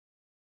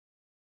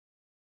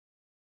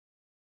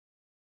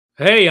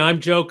Hey, I'm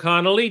Joe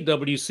Connolly,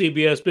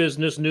 WCBS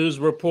Business News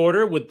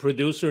reporter with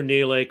producer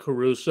Neil A.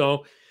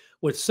 Caruso,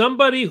 with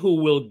somebody who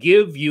will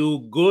give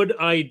you good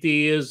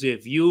ideas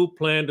if you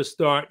plan to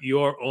start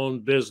your own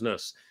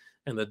business.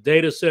 And the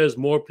data says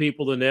more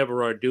people than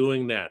ever are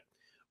doing that.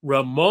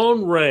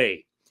 Ramon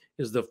Ray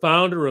is the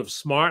founder of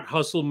Smart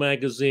Hustle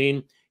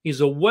magazine.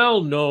 He's a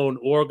well-known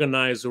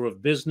organizer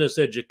of business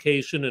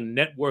education and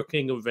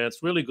networking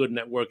events, really good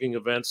networking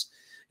events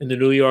in the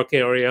New York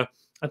area.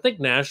 I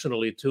think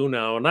nationally too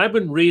now, and I've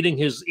been reading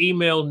his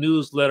email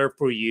newsletter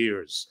for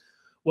years.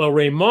 Well,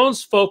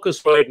 Ramon's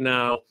focus right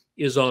now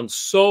is on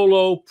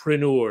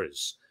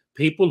solopreneurs,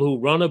 people who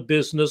run a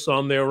business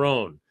on their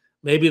own.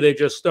 Maybe they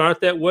just start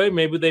that way,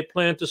 maybe they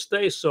plan to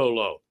stay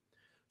solo.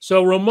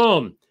 So,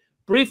 Ramon,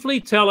 briefly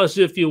tell us,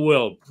 if you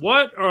will,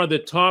 what are the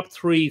top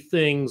three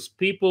things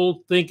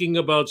people thinking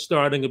about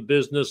starting a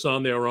business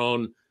on their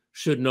own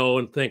should know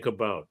and think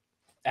about?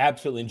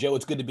 Absolutely. And Joe,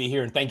 it's good to be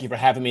here. And thank you for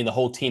having me and the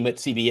whole team at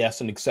CBS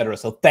and et cetera.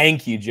 So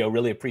thank you, Joe.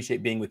 Really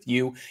appreciate being with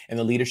you and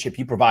the leadership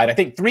you provide. I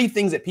think three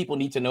things that people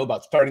need to know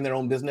about starting their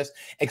own business,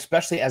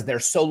 especially as they're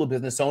solo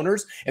business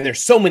owners. And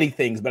there's so many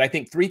things, but I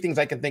think three things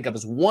I can think of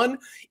is: one,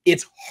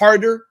 it's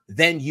harder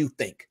than you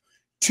think.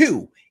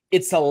 Two,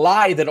 it's a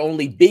lie that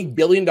only big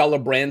billion-dollar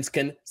brands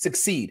can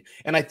succeed.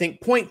 And I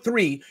think point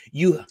three,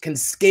 you can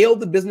scale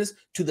the business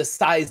to the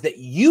size that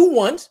you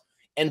want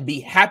and be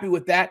happy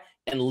with that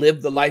and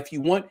live the life you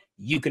want.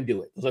 You can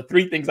do it. Those are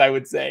three things I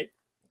would say.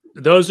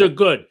 Those are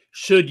good.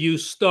 Should you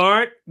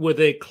start with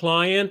a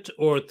client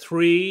or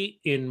three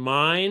in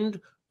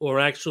mind, or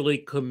actually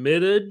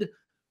committed,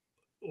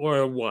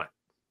 or what?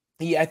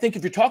 Yeah, I think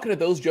if you're talking to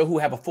those, Joe, who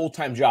have a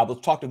full-time job, let's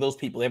talk to those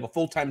people. They have a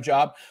full-time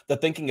job. They're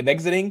thinking of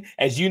exiting.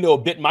 As you know a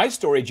bit my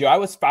story, Joe, I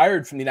was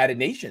fired from the United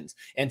Nations.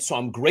 And so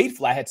I'm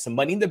grateful. I had some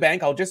money in the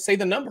bank. I'll just say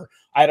the number.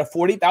 I had a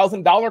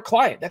 $40,000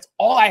 client. That's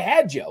all I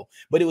had, Joe.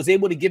 But it was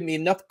able to give me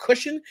enough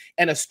cushion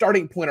and a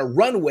starting point, a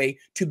runway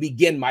to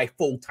begin my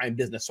full-time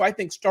business. So I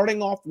think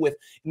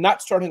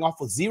not starting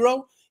off with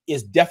zero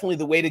is definitely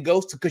the way to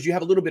go, because you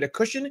have a little bit of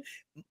cushion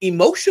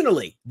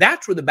emotionally.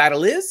 That's where the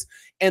battle is.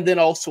 And then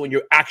also in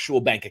your actual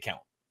bank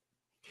account.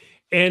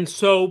 And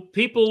so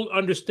people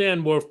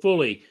understand more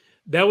fully.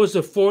 That was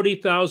a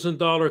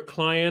 $40,000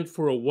 client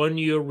for a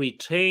 1-year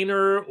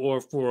retainer,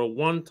 or for a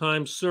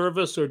one-time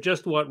service, or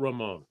just what,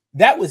 Ramon?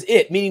 That was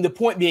it. Meaning the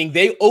point being,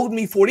 they owed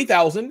me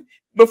 $40,000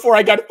 before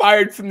I got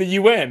fired from the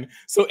UN.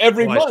 So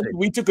every month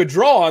we took a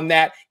draw on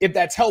that, if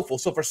that's helpful.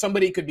 So for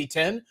somebody, it could be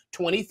 10,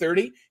 20,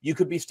 30. You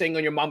could be staying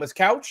on your mama's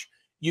couch.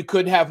 You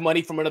could have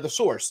money from another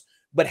source,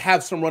 but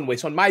have some runway.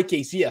 So in my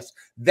case, yes,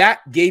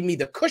 that gave me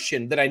the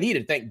cushion that I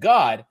needed. Thank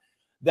God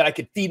that I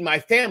could feed my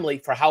family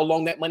for how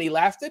long that money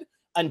lasted,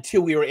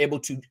 until we were able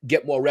to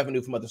get more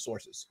revenue from other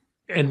sources.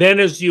 And then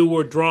as you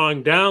were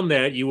drawing down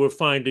that, you were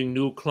finding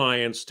new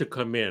clients to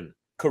come in.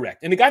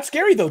 Correct. And it got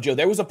scary though, Joe.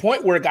 There was a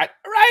point where it got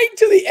right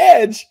to the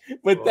edge,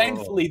 but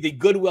thankfully the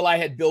goodwill I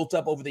had built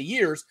up over the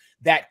years,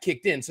 that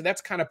kicked in. So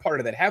that's kind of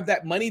part of that. Have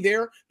that money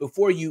there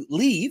before you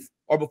leave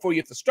or before you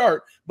have to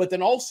start, but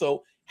then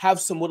also have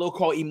some what we'll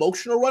call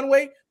emotional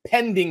runway,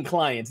 pending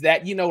clients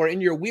that, are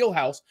in your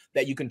wheelhouse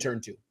that you can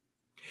turn to.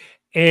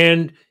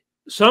 And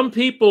some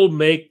people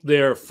make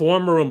their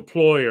former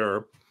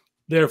employer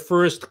their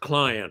first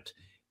client.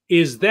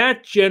 Is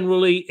that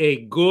generally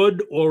a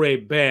good or a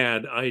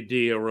bad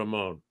idea,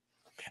 Ramon?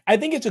 I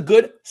think it's a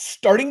good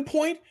starting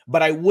point,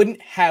 but I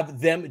wouldn't have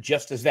them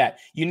just as that.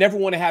 You never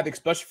want to have,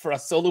 especially for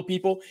us solo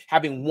people,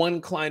 having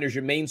one client as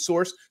your main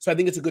source. So I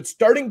think it's a good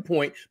starting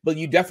point, but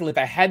you definitely, if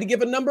I had to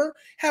give a number,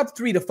 have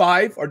 3 to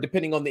 5, or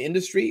depending on the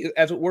industry,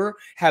 as it were,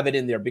 have it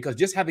in there. Because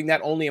just having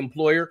that only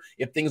employer,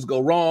 if things go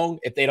wrong,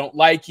 if they don't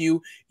like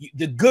you,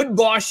 the good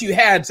boss you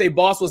had, say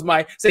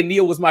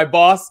Neil was my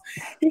boss,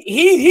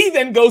 he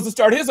then goes to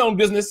start his own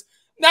business.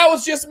 Now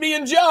it's just me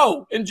and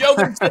Joe. And Joe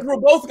then says we're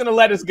both going to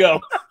let us go.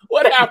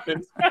 What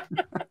happens?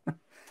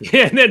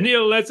 Yeah, and then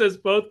Neil lets us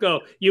both go.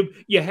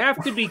 You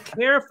have to be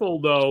careful,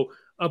 though,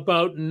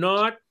 about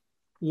not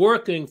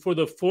working for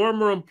the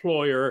former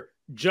employer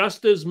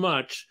just as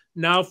much,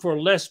 now for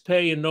less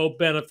pay and no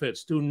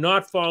benefits. Do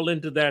not fall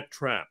into that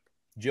trap.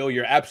 Joe,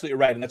 you're absolutely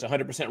right. And that's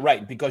 100%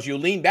 right, because you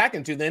lean back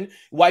into then,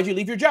 why'd you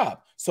leave your job?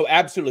 So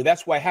absolutely.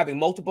 That's why having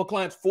multiple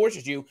clients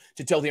forces you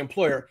to tell the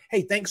employer,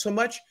 hey, thanks so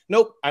much.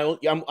 Nope,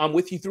 I'm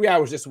with you 3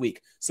 hours this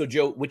week. So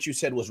Joe, what you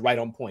said was right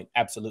on point.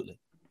 Absolutely.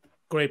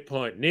 Great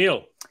point.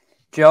 Neil.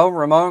 Joe,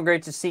 Ramon,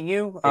 great to see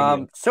you.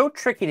 So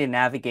tricky to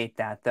navigate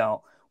that,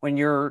 though. When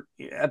you're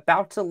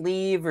about to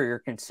leave or you're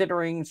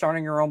considering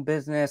starting your own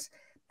business,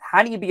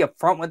 how do you be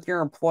upfront with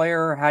your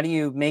employer? How do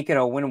you make it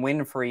a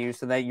win-win for you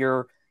so that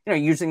you're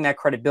using that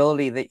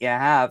credibility that you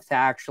have to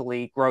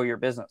actually grow your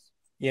business?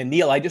 Yeah,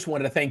 Neil, I just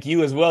wanted to thank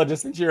you as well,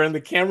 just since you're on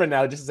the camera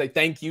now, just to say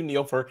thank you,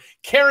 Neil, for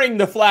carrying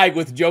the flag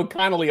with Joe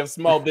Connolly of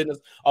Small Business.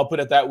 I'll put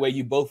it that way.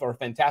 You both are a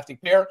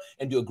fantastic pair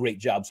and do a great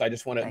job. So I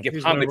just want to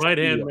give homage to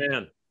right-hand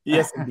man.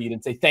 Yes, indeed.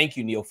 And say thank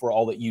you, Neil, for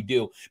all that you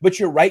do. But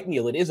you're right,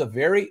 Neil. It is a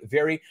very,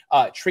 very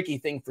tricky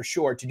thing for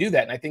sure to do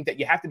that. And I think that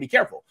you have to be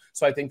careful.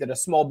 So I think that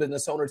as small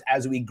business owners,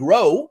 as we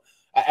grow,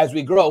 as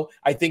we grow,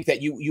 I think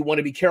that you want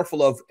to be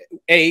careful of,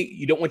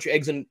 you don't want your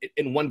eggs in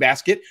one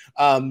basket.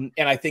 And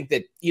I think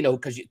that,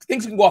 because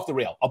things can go off the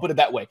rail. I'll put it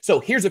that way. So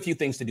here's a few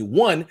things to do.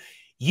 One,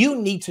 you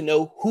need to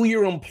know who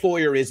your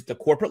employer is at the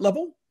corporate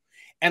level.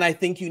 And I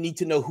think you need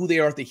to know who they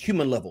are at the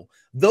human level.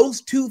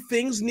 Those two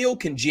things, Neil,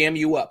 can jam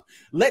you up.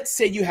 Let's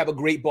say you have a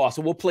great boss,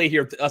 and we'll play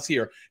us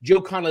here.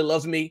 Joe Connolly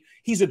loves me.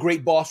 He's a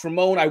great boss.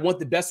 Ramon, I want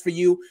the best for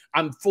you.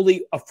 I'm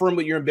fully affirmed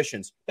with your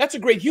ambitions. That's a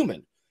great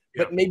human.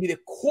 Yeah. But maybe the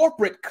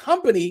corporate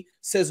company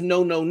says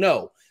no, no,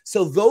 no.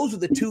 So those are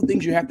the two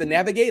things you have to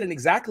navigate. And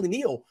exactly,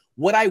 Neil,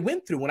 what I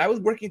went through when I was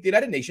working at the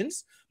United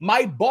Nations,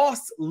 my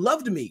boss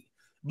loved me.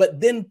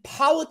 But then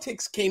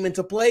politics came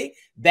into play.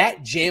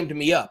 That jammed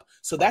me up.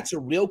 So that's a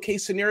real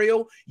case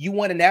scenario you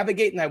want to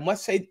navigate. And I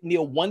must say,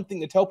 Neil, one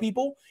thing to tell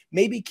people,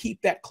 maybe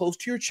keep that close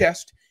to your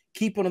chest.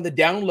 Keep it on the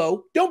down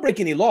low. Don't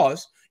break any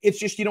laws. It's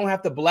just you don't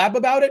have to blab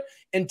about it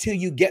until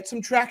you get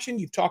some traction.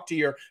 You've talked to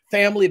your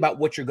family about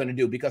what you're going to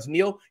do. Because,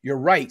 Neil, you're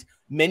right.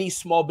 Many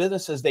small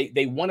businesses,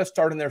 they want to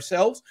start on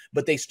themselves,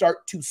 but they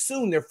start too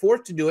soon. They're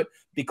forced to do it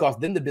because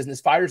then the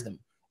business fires them.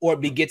 Or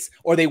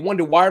they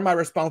wonder, why are my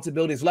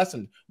responsibilities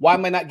lessened? Why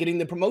am I not getting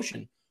the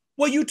promotion?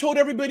 Well, you told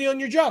everybody on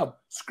your job,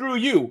 screw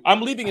you.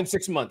 I'm leaving in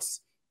 6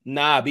 months.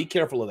 Nah, be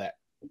careful of that.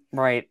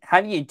 Right.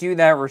 How do you do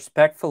that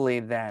respectfully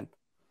then?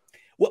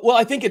 Well,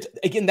 I think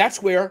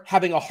that's where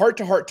having a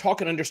heart-to-heart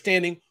talk and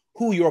understanding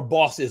who your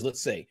boss is,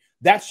 let's say.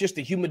 That's just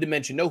the human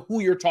dimension. Know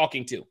who you're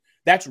talking to.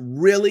 That's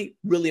really,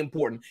 really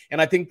important.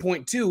 And I think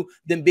point two,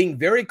 then being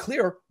very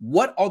clear,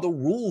 what are the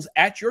rules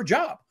at your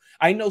job?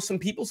 I know some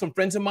people, some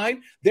friends of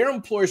mine, their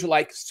employers are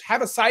like,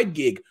 have a side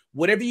gig.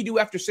 Whatever you do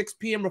after 6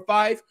 p.m. or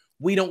 5,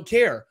 we don't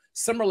care.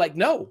 Some are like,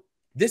 no,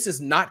 this is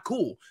not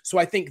cool. So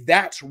I think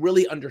that's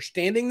really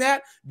understanding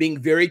that,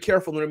 being very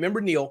careful. And remember,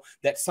 Neil,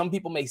 that some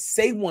people may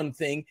say one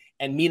thing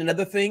and mean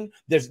another thing.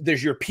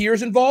 There's your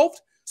peers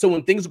involved. So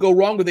when things go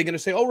wrong, are they going to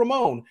say, oh,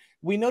 Ramon,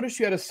 we noticed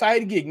you had a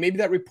side gig. Maybe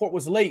that report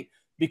was late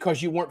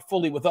because you weren't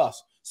fully with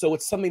us. So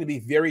it's something to be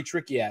very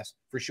tricky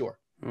for sure.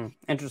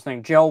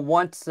 Interesting. Joe,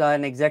 once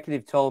an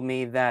executive told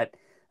me that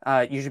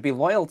you should be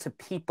loyal to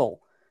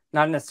people,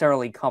 not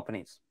necessarily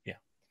companies. Yeah.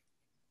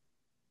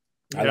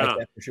 I like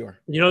that for sure.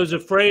 There's a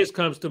phrase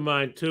comes to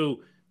mind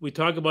too. We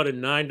talk about a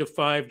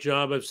 9-to-5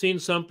 job. I've seen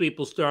some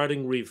people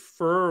starting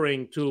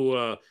referring to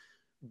a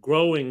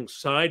growing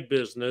side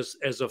business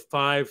as a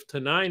 5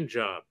 to 9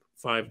 job,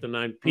 5 to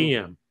 9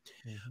 p.m.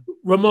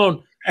 Mm-hmm.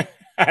 Ramon,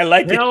 I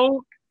like it.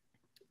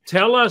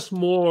 Tell us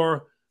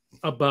more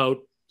about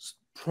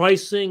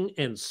pricing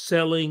and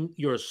selling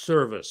your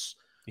service.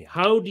 Yeah.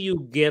 How do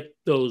you get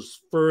those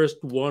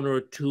first 1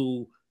 or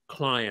 2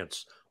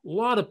 clients? A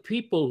lot of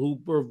people who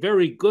were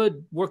very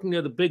good working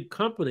at a big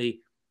company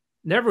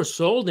never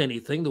sold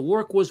anything. The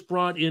work was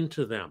brought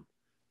into them.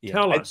 Yeah.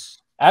 Tell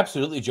us.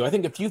 Absolutely, Joe. I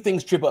think a few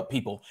things trip up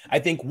people. I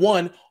think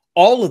one,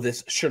 all of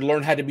us should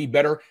learn how to be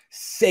better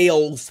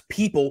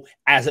salespeople,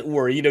 as it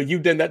were.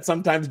 You've done that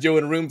sometimes, Joe,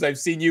 in rooms. I've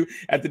seen you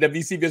at the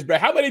WCBS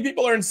brand. How many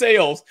people are in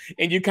sales?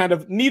 And you kind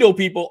of needle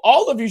people.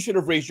 All of you should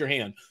have raised your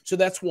hand. So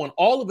that's one.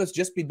 All of us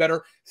just be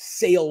better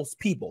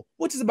salespeople,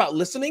 which is about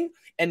listening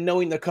and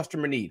knowing the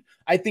customer need.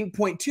 I think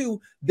point two,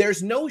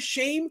 there's no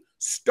shame.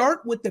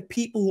 Start with the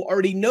people who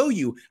already know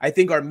you. I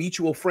think our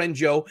mutual friend,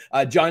 Joe,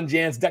 John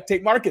Jan's Duct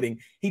Tape Marketing,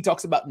 he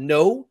talks about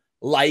know,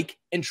 like,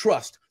 and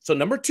trust. So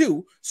number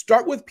two,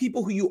 start with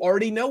people who you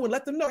already know and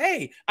let them know,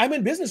 hey, I'm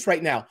in business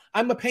right now.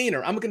 I'm a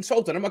painter. I'm a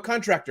consultant. I'm a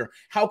contractor.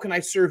 How can I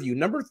serve you?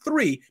 Number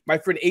three, my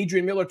friend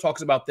Adrian Miller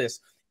talks about this.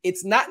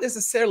 It's not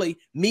necessarily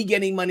me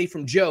getting money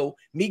from Joe,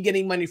 me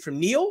getting money from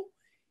Neil.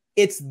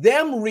 It's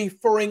them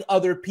referring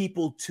other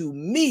people to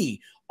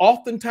me.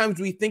 Oftentimes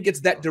we think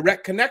it's that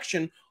direct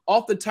connection.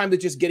 Oftentimes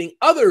it's just getting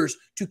others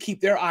to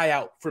keep their eye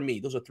out for me.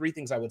 Those are 3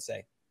 things I would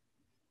say.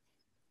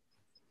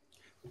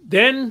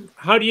 Then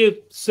how do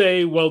you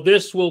say, well,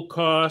 this will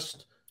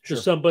cost to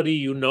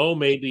somebody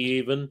maybe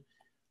even?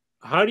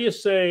 How do you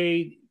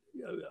say,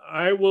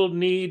 I will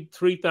need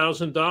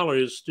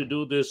 $3,000 to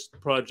do this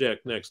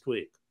project next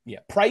week? Yeah,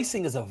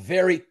 pricing is a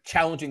very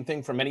challenging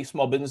thing for many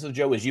small businesses,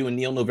 Joe, as you and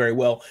Neil know very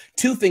well.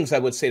 2 things I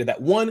would say to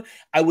that. One,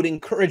 I would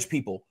encourage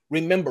people.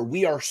 Remember,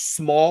 we are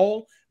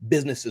small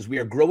businesses. We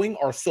are growing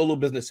our solo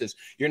businesses.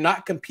 You're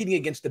not competing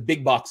against the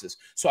big boxes.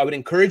 So I would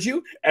encourage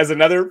you, as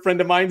another friend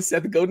of mine,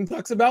 Seth Godin,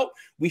 talks about,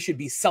 we should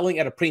be selling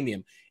at a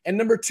premium. And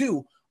number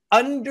 2,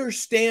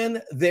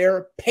 understand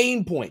their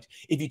pain point.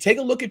 If you take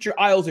a look at your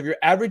aisles of your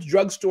average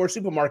drugstore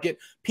supermarket,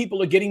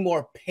 people are getting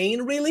more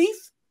pain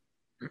relief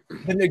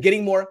than they're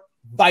getting more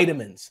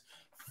vitamins.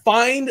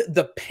 Find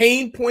the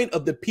pain point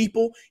of the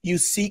people you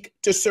seek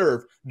to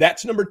serve.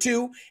 That's number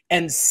 2.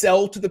 And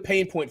sell to the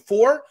pain point.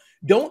 4,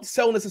 don't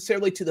sell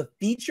necessarily to the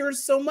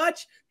features so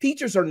much.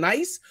 Features are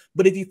nice,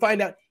 but if you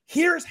find out,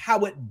 here's how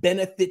it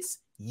benefits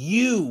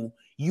you,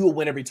 you will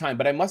win every time.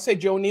 But I must say,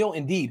 Joe, Neil,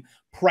 indeed,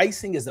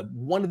 pricing is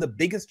one of the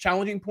biggest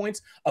challenging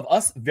points of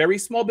us very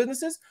small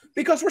businesses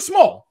because we're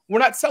small. We're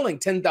not selling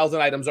 10,000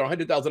 items or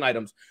 100,000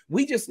 items.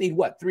 We just need,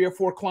 3 or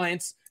 4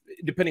 clients,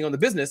 depending on the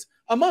business,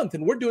 a month,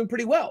 and we're doing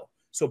pretty well.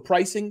 So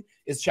pricing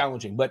is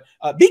challenging, but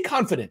be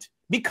confident.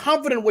 Be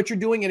confident in what you're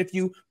doing. And if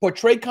you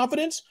portray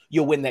confidence,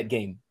 you'll win that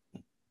game.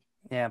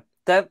 Yeah,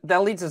 that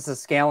leads us to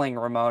scaling,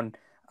 Ramon.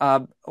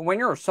 When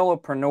you're a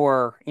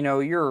solopreneur,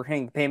 you're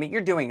hitting payment,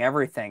 you're doing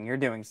everything. You're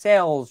doing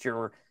sales,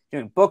 you're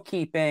doing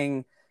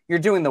bookkeeping, you're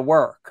doing the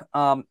work.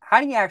 How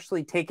do you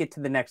actually take it to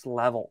the next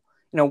level?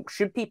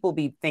 Should people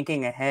be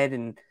thinking ahead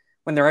and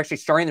when they're actually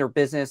starting their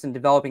business and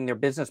developing their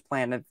business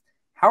plan of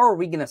how are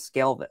we going to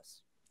scale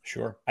this?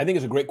 Sure. I think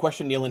it's a great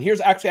question, Neil. And here's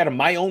actually out of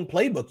my own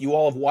playbook. You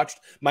all have watched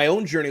my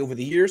own journey over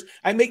the years.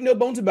 I make no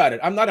bones about it.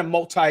 I'm not a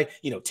multi,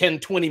 $10,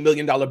 $20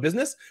 million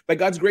business. By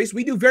God's grace,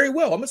 we do very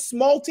well. I'm a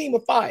small team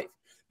of 5.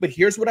 But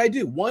here's what I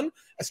do. One,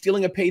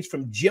 stealing a page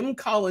from Jim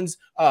Collins'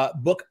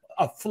 book,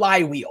 A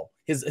Flywheel.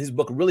 His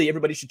book, really,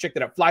 everybody should check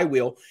that out,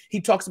 Flywheel. He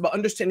talks about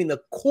understanding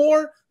the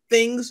core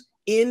things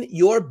in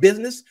your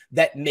business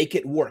that make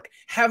it work.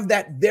 Have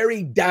that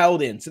very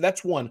dialed in. So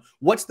that's one.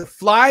 What's the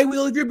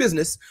flywheel of your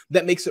business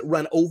that makes it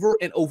run over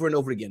and over and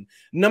over again?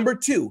 Number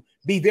 2,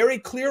 be very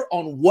clear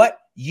on what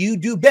you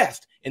do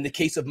best. In the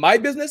case of my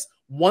business,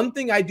 one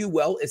thing I do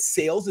well is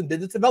sales and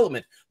business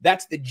development.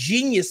 That's the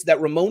genius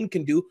that Ramon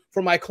can do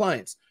for my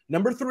clients.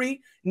 Number 3,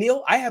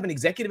 Neil, I have an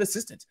executive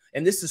assistant,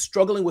 and this is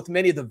struggling with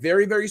many of the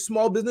very, very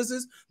small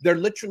businesses. They're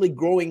literally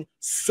growing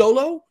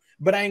solo.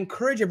 But I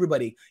encourage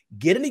everybody,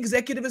 get an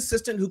executive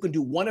assistant who can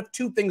do one of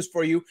 2 things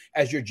for you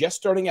as you're just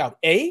starting out.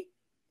 A,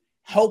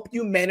 help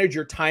you manage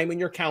your time and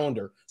your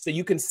calendar so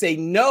you can say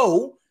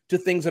no to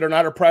things that are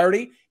not a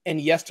priority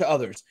and yes to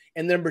others.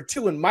 And number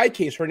 2, in my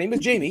case, her name is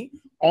Jamie,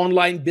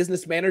 online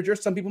business manager,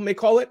 some people may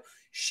call it.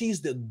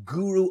 She's the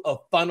guru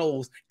of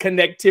funnels,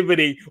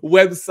 connectivity,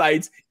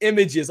 websites,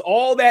 images,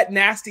 all that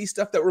nasty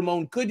stuff that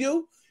Ramon could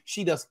do.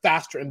 She does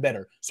faster and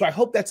better. So I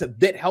hope that's a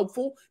bit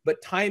helpful,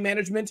 but time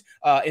management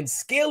and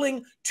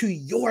scaling to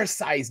your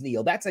size,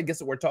 Neil. That's, I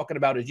guess, what we're talking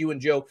about. As you and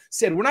Joe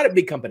said, we're not at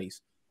big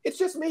companies. It's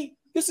just me.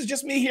 This is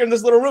just me here in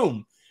this little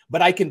room.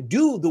 But I can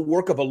do the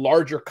work of a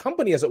larger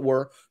company, as it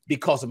were,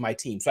 because of my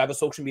team. So I have a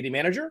social media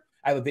manager.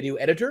 I have a video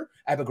editor.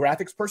 I have a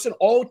graphics person,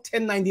 all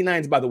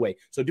 1099s, by the way.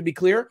 So to be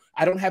clear,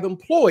 I don't have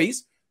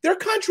employees. They're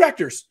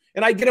contractors.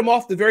 And I get them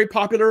off the very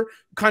popular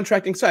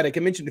contracting site. I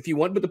can mention if you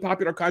want, but the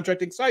popular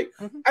contracting site.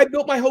 I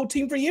built my whole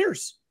team for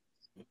years.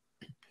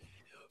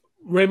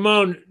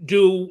 Ramon,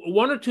 do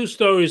 1 or 2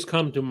 stories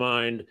come to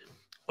mind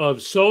of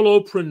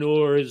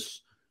solopreneurs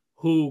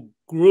who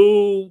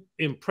grew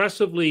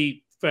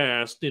impressively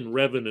fast in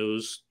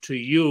revenues to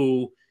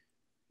you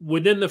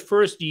within the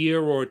first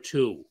year or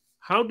 2?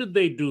 How did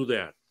they do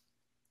that?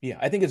 Yeah,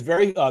 I think it's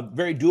very,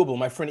 very doable.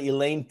 My friend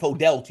Elaine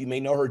Podelt, you may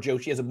know her, Joe.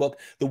 She has a book,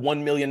 The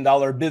 $1 Million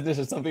Business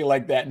or something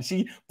like that. And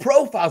she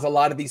profiles a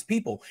lot of these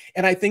people.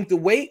 And I think the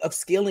way of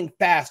scaling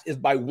fast is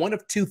by one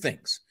of 2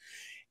 things.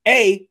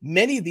 A,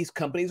 many of these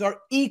companies are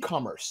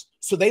e-commerce.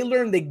 So they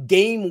learn the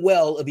game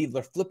well of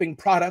either flipping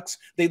products,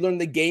 they learn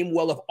the game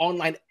well of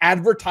online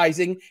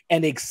advertising,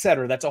 and et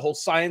cetera. That's a whole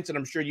science. And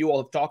I'm sure you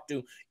all have talked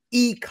to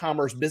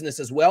e-commerce business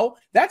as well.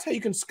 That's how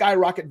you can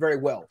skyrocket very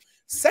well.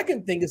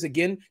 Second thing is,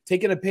 again,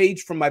 taking a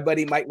page from my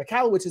buddy Mike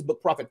Michalowicz's book,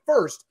 Profit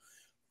First,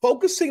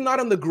 focusing not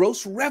on the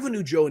gross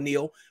revenue, Joe and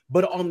Neil,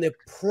 but on the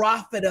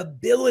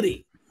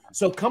profitability.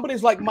 So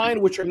companies like mine,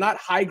 which are not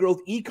high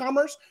growth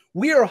e-commerce,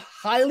 we are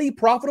highly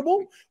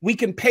profitable. We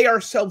can pay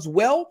ourselves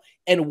well,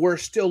 and we're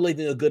still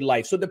living a good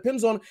life. So it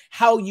depends on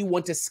how you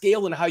want to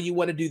scale and how you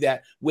want to do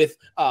that with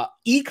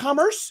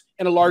e-commerce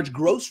and a large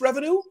gross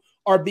revenue,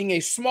 or being a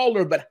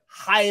smaller but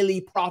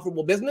highly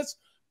profitable business.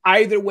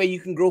 Either way, you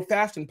can grow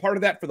fast. And part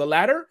of that for the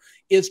latter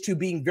is to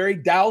being very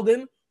dialed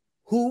in.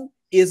 Who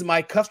is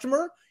my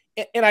customer?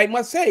 And I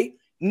must say,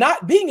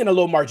 not being in a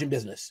low margin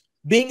business,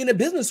 being in a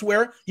business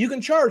where you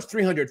can charge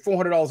 $300,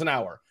 $400 an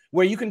hour,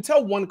 where you can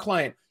tell one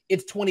client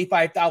it's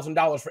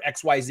 $25,000 for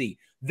XYZ.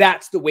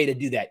 That's the way to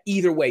do that.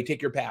 Either way,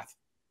 take your path.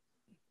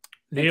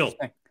 Neil.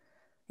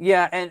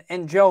 Yeah.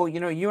 And Joe,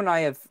 you and I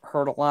have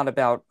heard a lot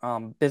about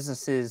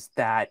businesses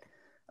that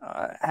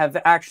have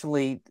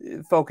actually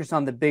focused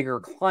on the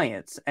bigger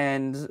clients,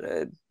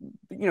 and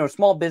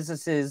small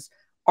businesses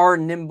are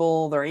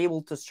nimble. They're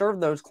able to serve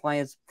those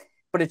clients,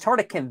 but it's hard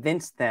to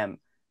convince them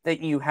that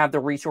you have the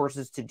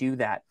resources to do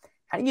that.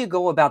 How do you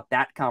go about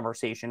that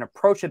conversation?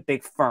 Approach a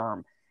big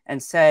firm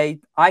and say,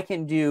 I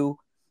can do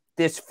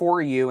this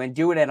for you and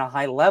do it at a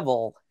high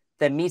level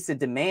that meets the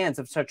demands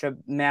of such a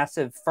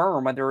massive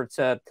firm, whether it's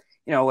an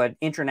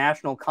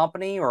international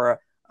company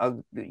or a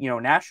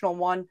national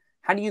one.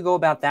 How do you go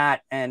about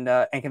that and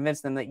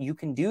convince them that you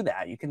can do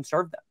that? You can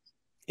serve them.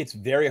 It's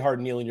very hard,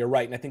 Neil, and you're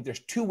right. And I think there's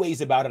 2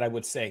 ways about it, I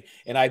would say.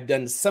 And I've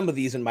done some of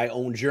these in my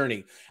own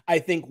journey. I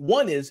think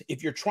one is,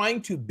 if you're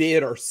trying to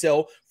bid or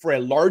sell for a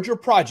larger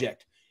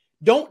project,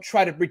 don't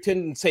try to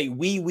pretend and say,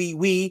 we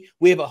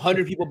have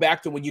 100 people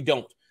back them when you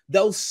don't.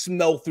 They'll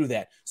smell through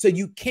that. So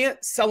you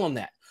can't sell on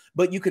that,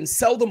 but you can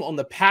sell them on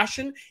the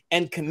passion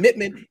and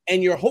commitment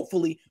and your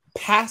hopefully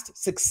past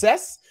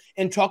success,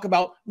 and talk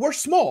about, we're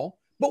small,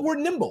 but we're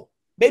nimble.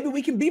 maybe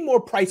we can be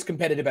more price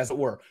competitive, as it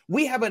were.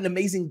 We have an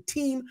amazing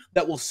team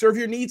that will serve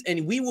your needs,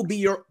 and we will be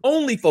your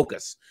only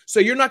focus. So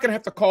you're not going to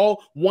have to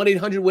call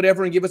 1-800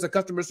 whatever and give us a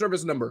customer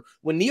service number.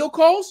 When Neil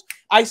calls,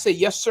 I say,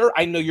 yes, sir,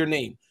 I know your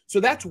name. So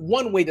that's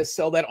one way to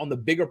sell that on the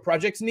bigger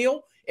projects,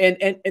 Neil. And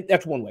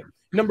that's one way.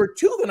 Number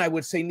two, then I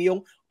would say,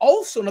 Neil,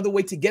 also another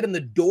way to get in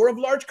the door of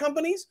large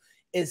companies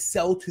is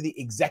sell to the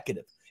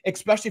executive,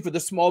 especially for the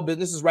small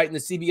businesses right in the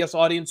CBS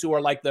audience who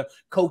are like the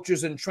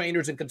coaches and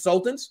trainers and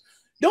consultants.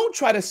 Don't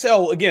try to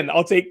sell, again,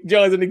 I'll take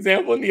Joe as an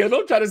example. Neil,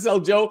 don't try to sell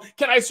Joe.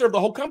 Can I serve the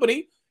whole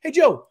company? Hey,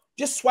 Joe,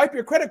 just swipe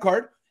your credit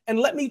card and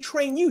let me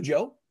train you,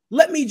 Joe.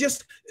 Let me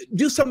just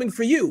do something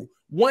for you.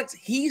 Once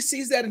he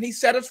sees that and he's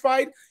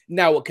satisfied,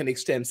 now it can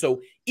extend.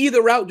 So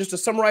either route, just to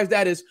summarize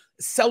that, is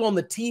sell on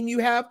the team you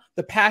have,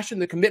 the passion,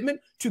 the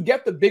commitment to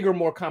get the bigger,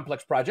 more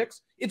complex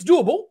projects. It's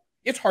doable.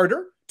 It's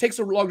harder, takes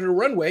a longer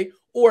runway,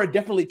 or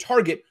definitely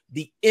target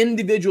the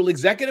individual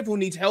executive who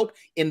needs help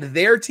in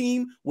their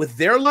team with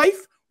their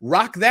life.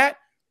 Rock that.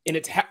 And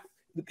it's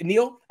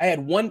Neil, I had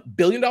 $1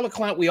 billion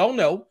client we all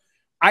know.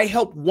 I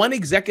helped one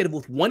executive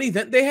with one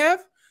event they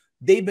have.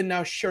 They've been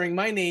now sharing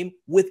my name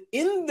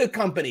within the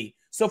company.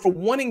 So for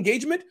one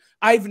engagement,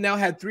 I've now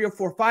had 3 or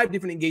 4 or 5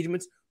 different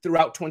engagements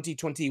throughout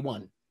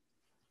 2021.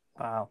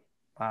 Wow.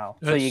 Wow.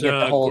 That's so you get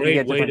the whole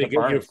great way to get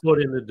your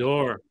foot in the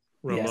door,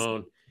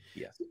 Ramon.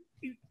 Yes.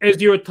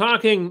 As you were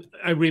talking,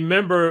 I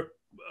remember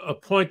a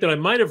point that I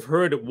might have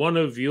heard at one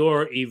of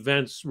your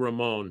events,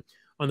 Ramon,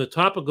 on the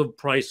topic of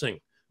pricing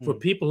for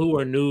people who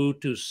are new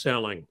to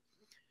selling.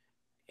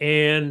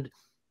 And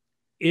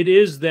it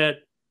is that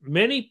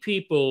many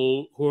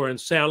people who are in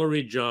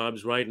salary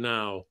jobs right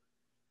now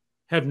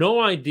have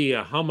no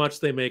idea how much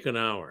they make an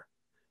hour.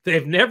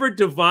 They've never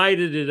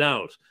divided it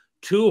out.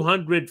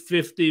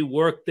 250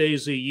 work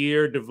days a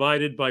year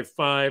divided by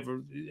 5.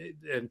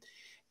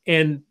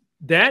 And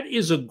that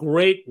is a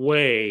great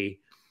way,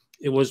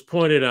 it was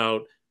pointed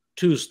out,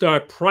 to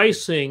start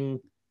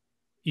pricing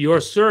your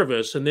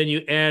service, and then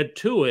you add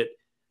to it.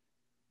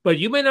 But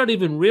you may not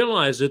even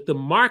realize that the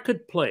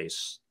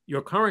marketplace,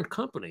 your current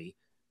company,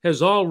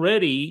 has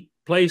already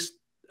placed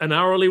an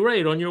hourly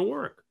rate on your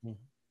work.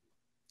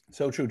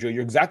 So true, Joe.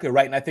 You're exactly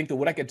right. And I think that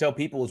what I can tell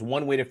people is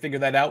one way to figure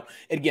that out.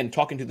 And again,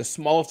 talking to the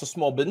smallest of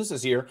small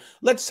businesses here,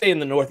 let's say in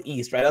the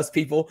Northeast, right? Us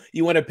people,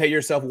 you want to pay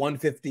yourself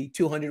 $150,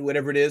 $200,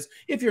 whatever it is.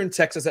 If you're in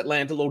Texas,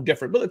 Atlanta, a little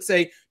different, but let's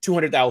say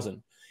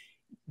 $200,000.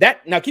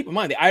 That, now keep in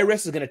mind, the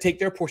IRS is going to take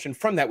their portion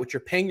from that, which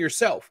you're paying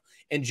yourself.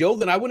 And Joe,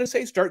 then I wouldn't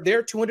say start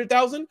there,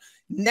 200,000.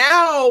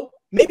 Now,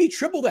 maybe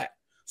triple that.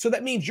 So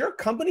that means your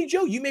company,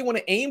 Joe, you may want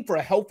to aim for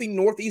a healthy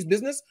Northeast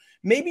business.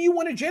 Maybe you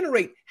want to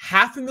generate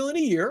 $500,000 a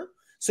year.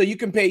 So you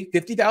can pay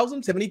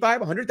 $50,000,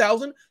 $75,000,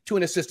 $100,000 to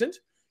an assistant.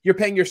 You're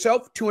paying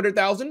yourself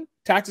 $200,000,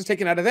 taxes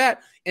taken out of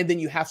that, and then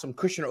you have some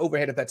cushion or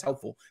overhead if that's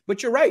helpful.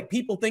 But you're right.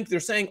 People think they're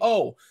saying,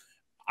 oh,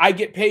 I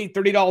get paid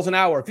 $30 an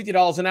hour,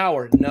 $50 an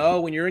hour.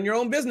 No, when you're in your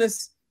own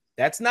business,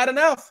 that's not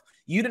enough.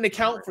 You didn't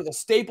account for the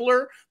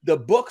stapler, the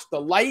books,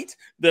 the light,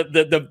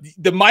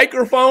 the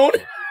microphone,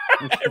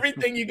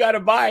 everything you got to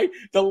buy,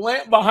 the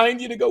lamp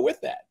behind you to go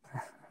with that.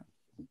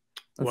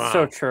 Wow.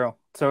 So true.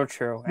 So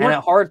true. And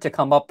it's hard to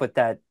come up with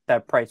that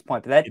price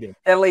point, but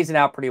that lays it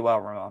out pretty well,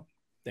 Ramon.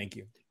 Thank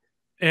you.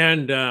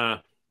 And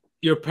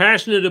you're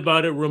passionate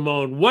about it,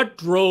 Ramon. What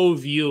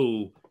drove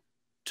you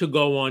to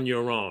go on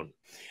your own?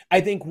 I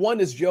think one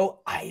is,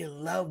 Joe, I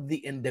love the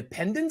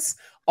independence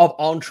of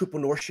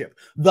entrepreneurship,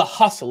 the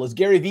hustle, as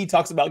Gary Vee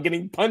talks about,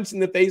 getting punched in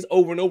the face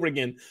over and over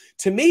again.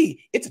 To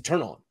me, it's a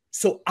turn on.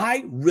 So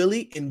I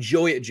really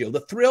enjoy it, Joe.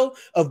 The thrill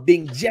of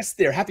being just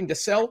there, having to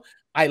sell,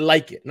 I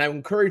like it. And I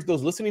encourage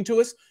those listening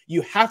to us,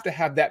 you have to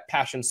have that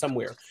passion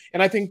somewhere.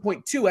 And I think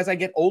point 2, as I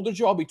get older,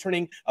 Joe, I'll be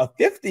turning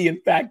 50, in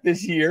fact,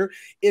 this year,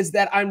 is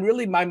that I'm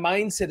really, my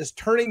mindset is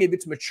turning, maybe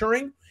it's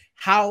maturing.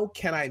 How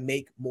can I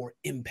make more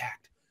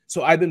impact?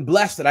 So I've been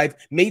blessed that I've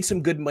made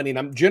some good money and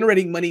I'm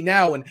generating money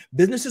now and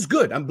business is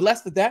good. I'm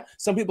blessed at that.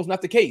 Some people's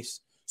not the case.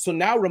 So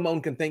now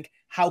Ramon can think,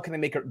 how can I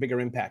make a bigger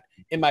impact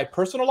in my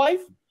personal life,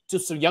 to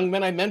some young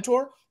men I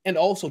mentor, and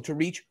also to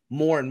reach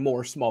more and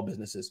more small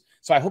businesses.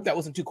 So I hope that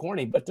wasn't too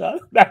corny, but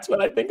that's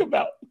what I think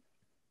about.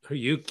 Are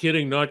you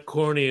kidding? Not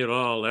corny at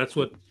all. That's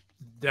what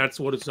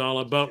it's all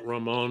about,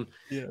 Ramon.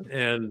 Yeah.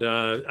 And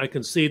I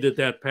can see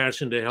that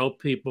passion to help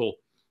people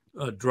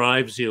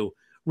drives you.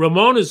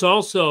 Ramon is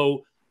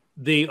also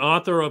the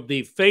author of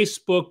the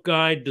Facebook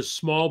Guide to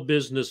Small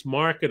Business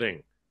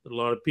Marketing that a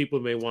lot of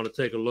people may want to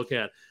take a look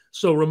at.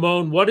 So,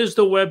 Ramon, what is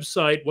the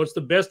website? What's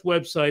the best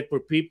website for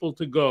people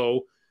to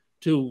go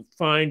to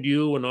find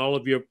you and all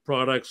of your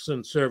products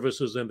and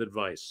services and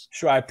advice?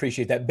 Sure, I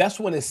appreciate that. Best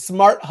one is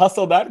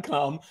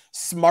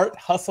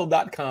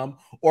smarthustle.com,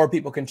 or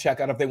people can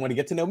check out, if they want to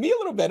get to know me a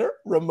little better,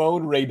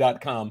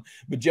 RamonRay.com.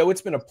 But Joe,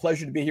 it's been a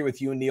pleasure to be here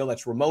with you and Neil.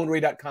 That's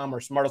RamonRay.com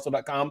or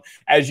smarthustle.com.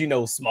 As you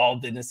know, small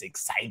business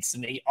excites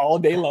me all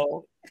day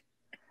long.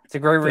 It's a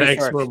great research.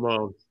 Thanks,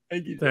 Ramon.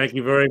 Thank you. Thank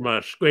you very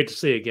much. Great to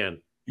see you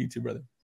again. You too, brother.